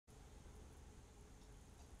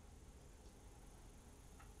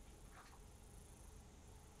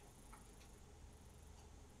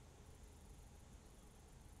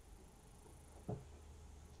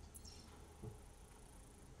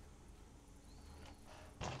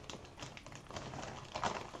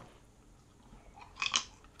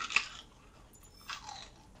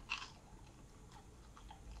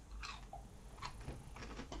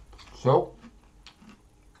So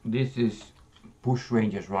this is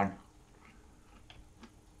Bushrangers run,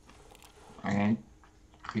 and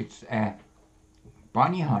it's a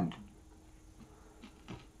bunny hunt.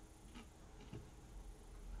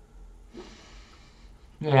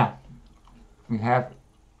 Yeah, we have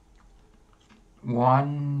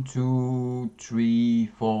 1, 2, 3,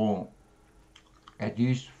 4, at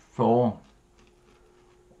least 4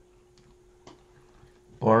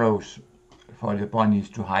 burrows for the bunnies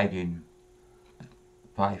to hide in.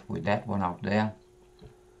 5 with that one out there.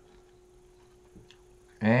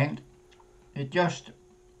 And it just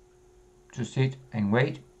to sit and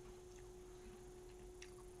wait,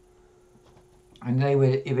 and they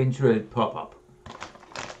will eventually pop up.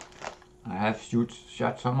 I have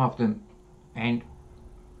shot some of them, and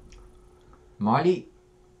Molly,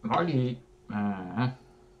 I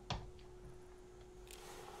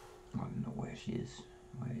don't know where she is.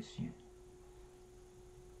 Where is she?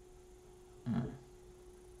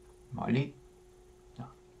 Molly? No.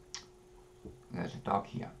 There's a dog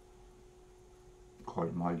here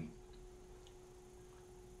called Molly.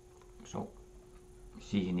 So,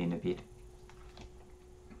 see him in a bit.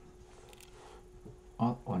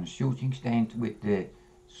 Up on a shooting stand with the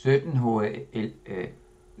 17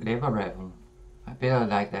 lever rifle. I better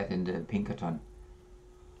like that in the Pinkerton.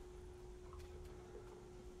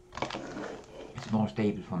 It's more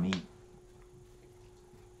stable for me.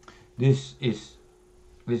 This is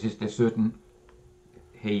the certain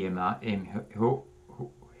HMR,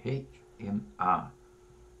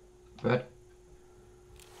 but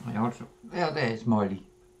I also, there is Molly.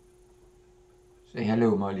 Say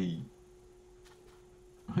hello, Molly.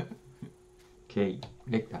 Okay,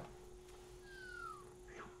 læg dig.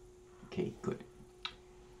 Okay, good.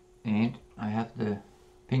 And I have the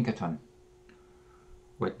Pinkerton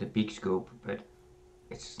with the big scope, but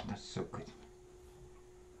it's not so good.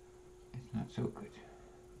 It's not so good.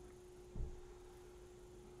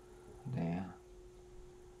 There.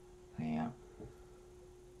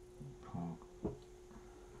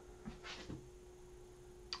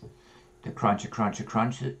 The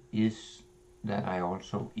crunchy is that I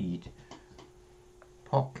also eat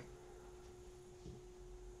pork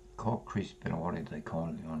crisp, or what did they call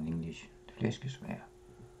it on English? Flæskesvær.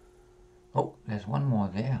 Oh, there's one more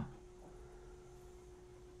there.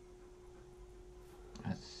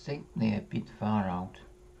 I think they're a bit far out,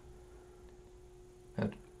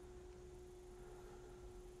 but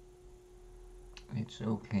it's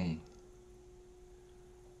okay.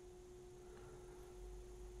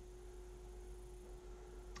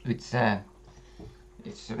 It's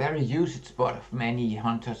a very used spot of many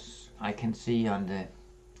hunters, I can see on the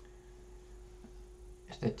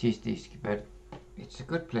statistics, but it's a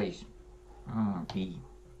good place. Oh,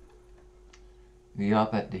 we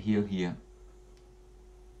up at the hill here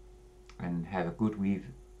and have a good view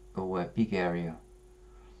over a big area,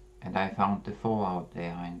 and I found the 4 out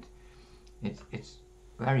there, and it's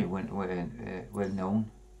very well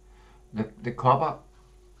known. The copper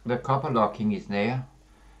locking is there.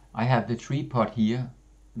 I have the tree pot here.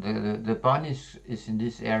 The Bunnies is in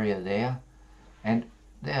this area there, and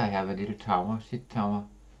there I have a little tower, sit tower.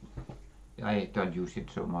 I don't use it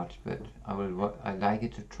so much, but I like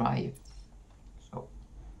it to try it. So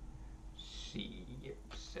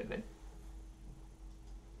C7.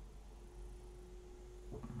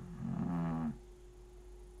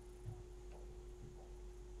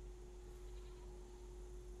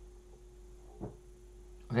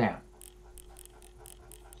 There.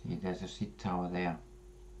 See, there's a sit tower there.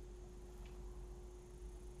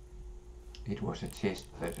 It was a test,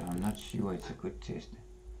 but I'm not sure it's a good test.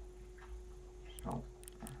 So,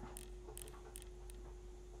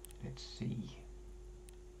 let's see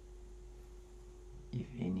if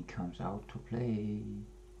any comes out to play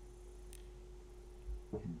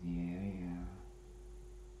in the area.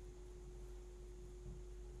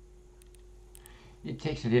 It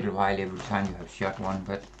takes a little while every time you have shot one,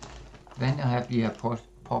 but then I have the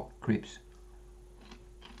pork grips.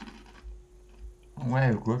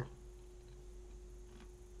 Very good.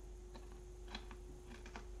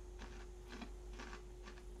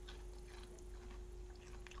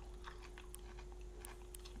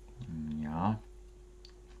 Ja.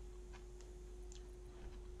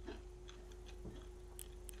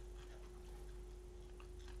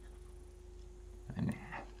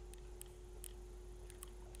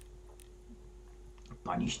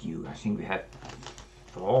 Bunny stew. I think we have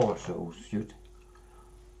 4 or so.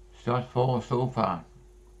 Shot 4 so far.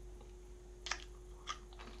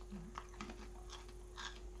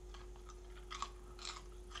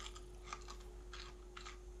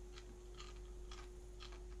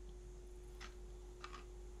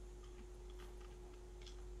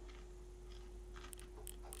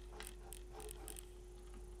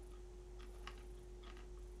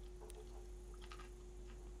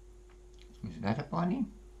 that a bunny?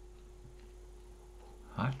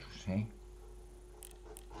 Hard to say.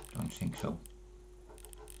 Don't think so.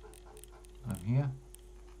 And here?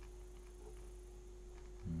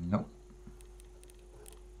 No.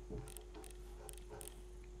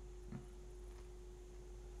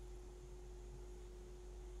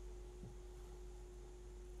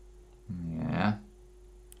 Yeah.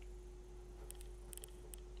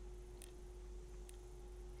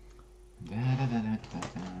 Da, da, da, da, da,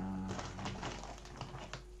 da.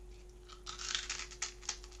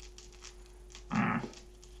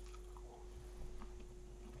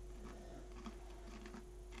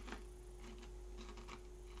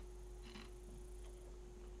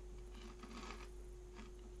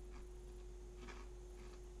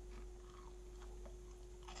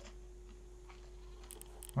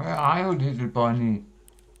 Where are you, little bunny?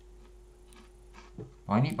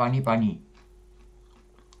 Bunny, bunny, bunny.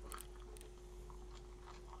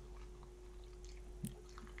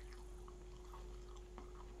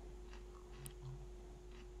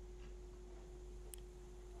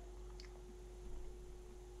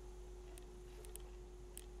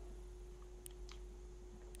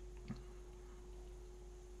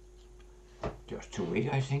 Just to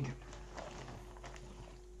wait, I think.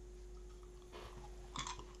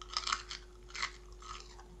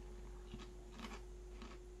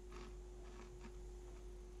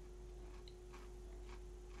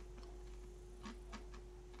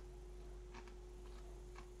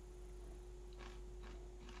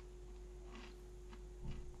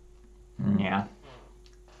 Yeah.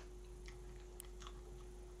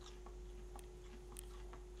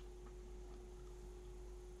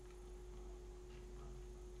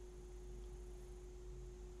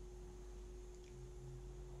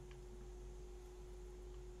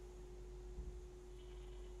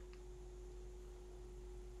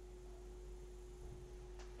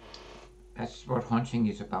 That's what hunting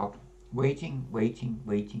is about. Waiting, waiting,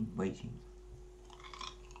 waiting, waiting.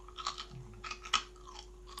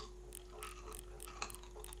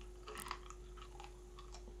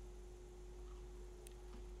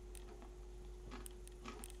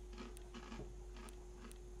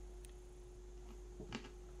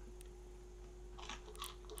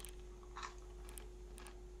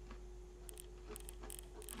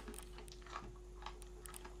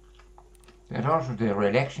 That's also the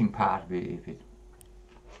relaxing part with it.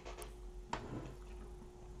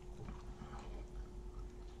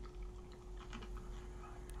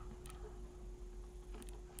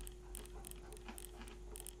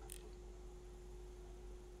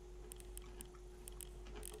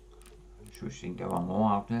 You think there were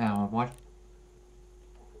more out there or what?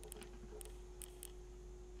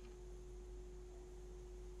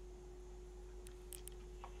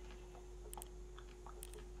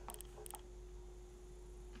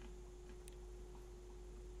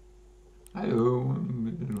 Hello,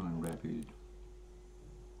 little one rabbit.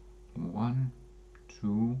 1,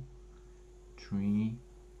 2, 3,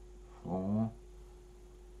 4,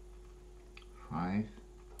 5.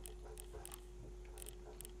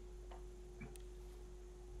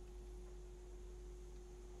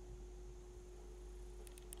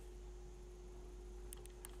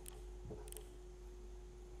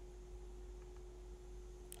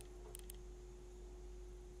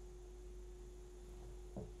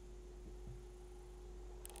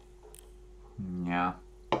 Yeah.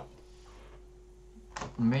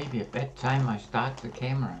 Maybe at that time I start the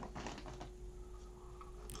camera.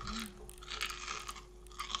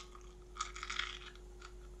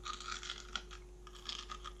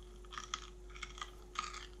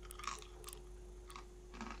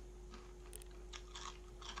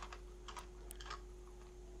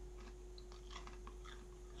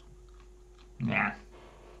 Yeah.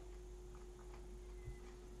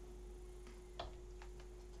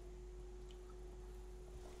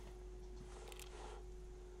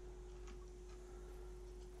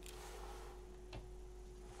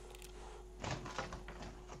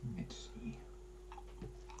 Let's see.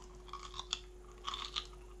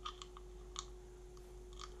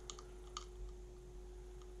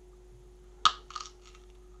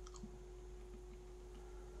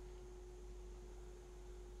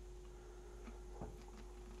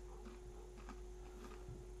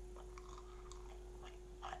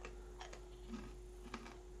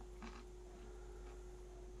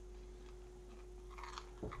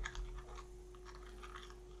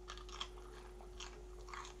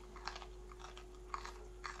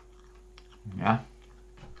 Yeah.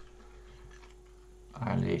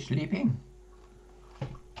 Are they sleeping?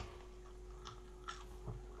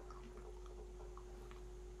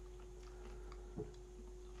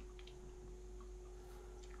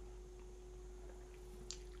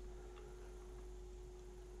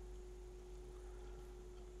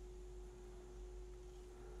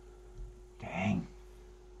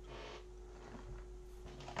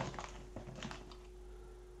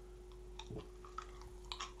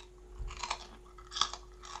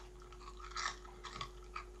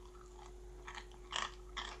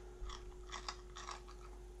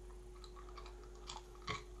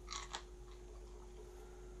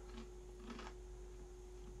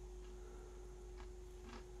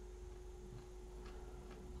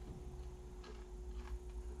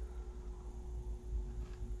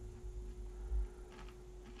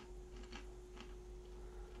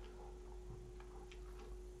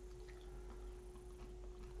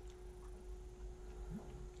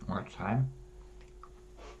 time.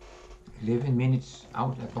 11 minutes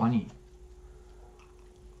out a bunny.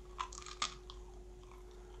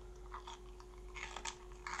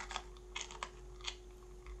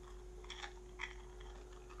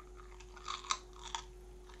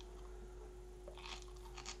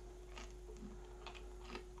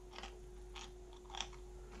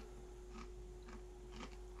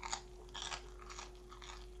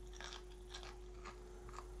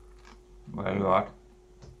 Very good.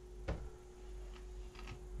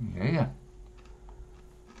 Yeah.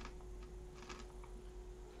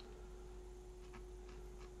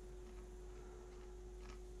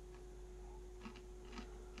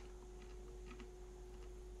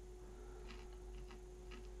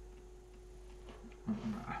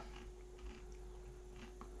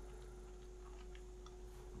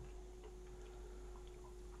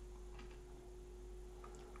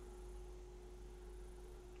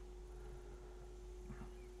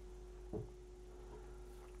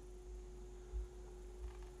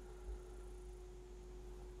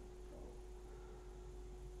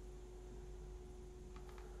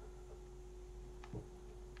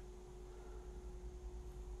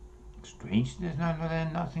 Strange, there's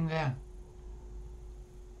nothing there.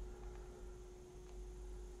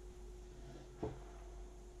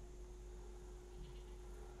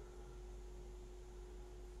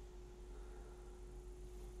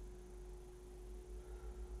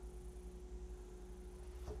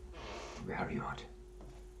 Very odd.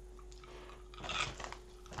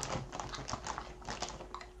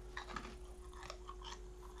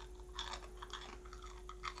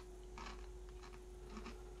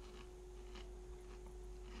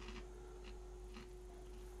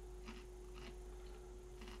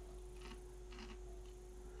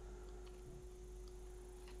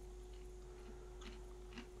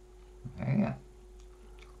 Yeah.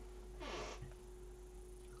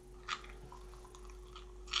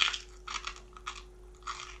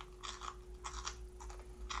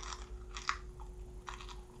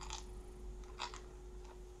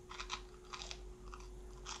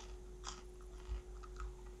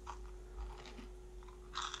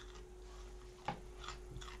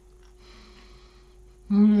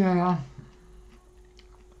 Yeah.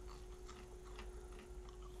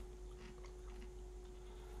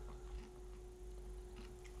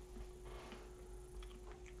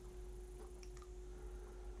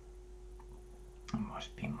 There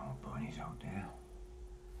must be more bunnies out there.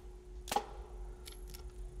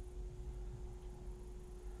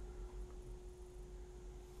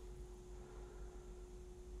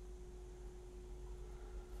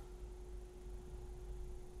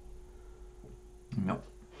 No.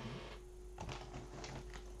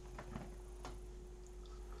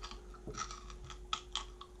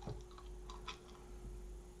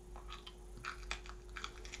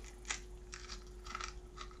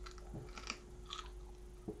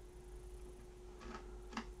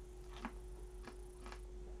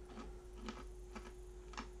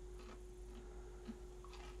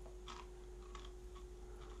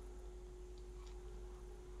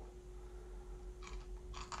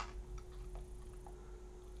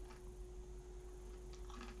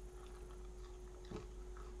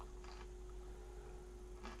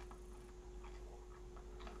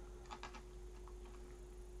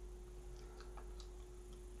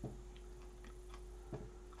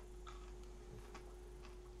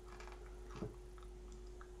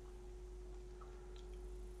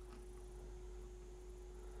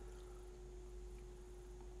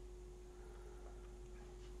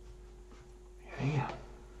 Yeah.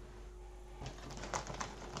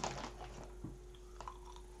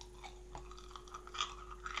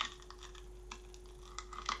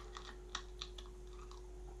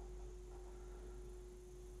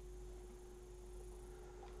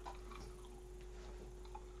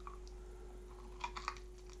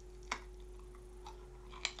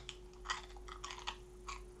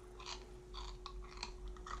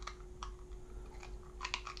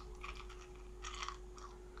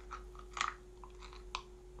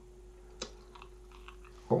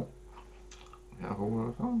 Oh, der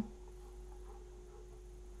ruller så.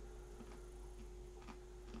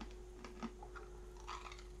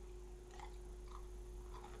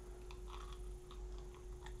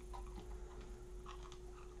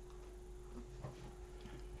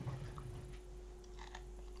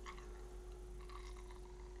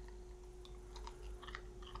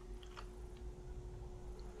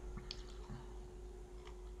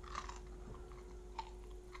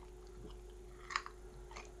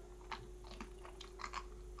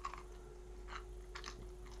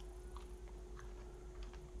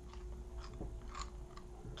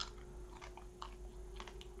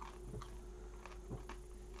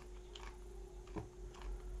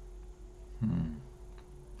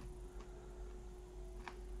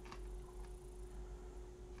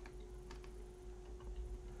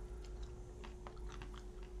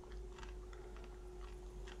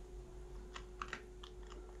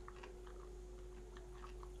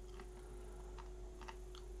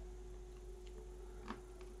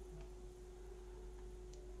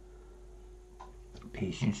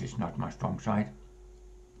 Patience is not my strong side.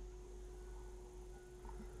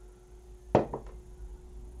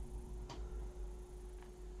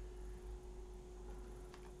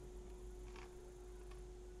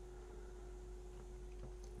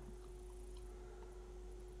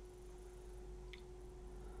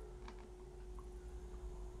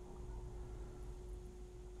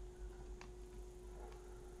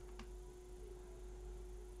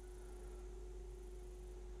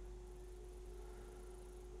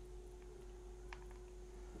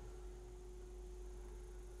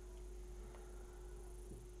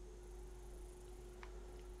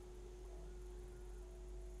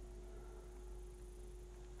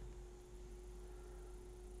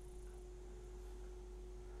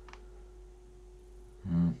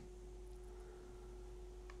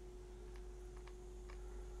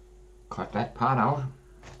 Cut that part out.